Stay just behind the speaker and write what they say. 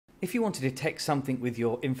If you want to detect something with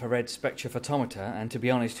your infrared spectrophotometer, and to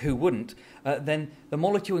be honest, who wouldn't, then the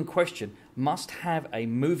molecule in question must have a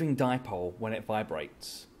moving dipole when it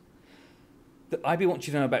vibrates. The IB wants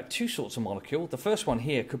you to know about two sorts of molecule. The first one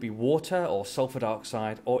here could be water or sulfur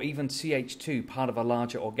dioxide or even CH2, part of a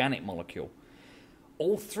larger organic molecule.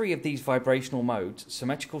 All three of these vibrational modes,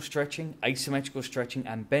 symmetrical stretching, asymmetrical stretching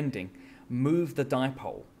and bending, move the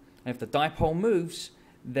dipole. And if the dipole moves,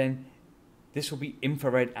 then this will be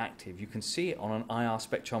infrared active. You can see it on an IR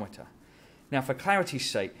spectrometer. Now, for clarity's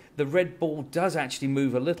sake, the red ball does actually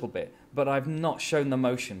move a little bit, but I've not shown the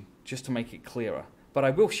motion just to make it clearer. But I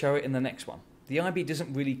will show it in the next one. The IB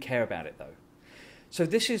doesn't really care about it though. So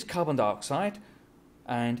this is carbon dioxide,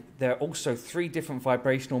 and there are also three different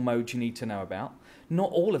vibrational modes you need to know about.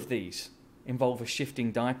 Not all of these involve a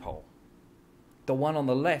shifting dipole. The one on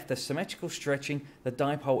the left, the symmetrical stretching, the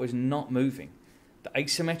dipole is not moving. The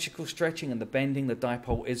asymmetrical stretching and the bending, the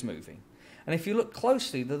dipole is moving. And if you look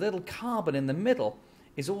closely, the little carbon in the middle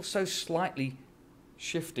is also slightly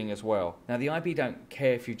shifting as well. Now the IB don't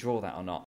care if you draw that or not.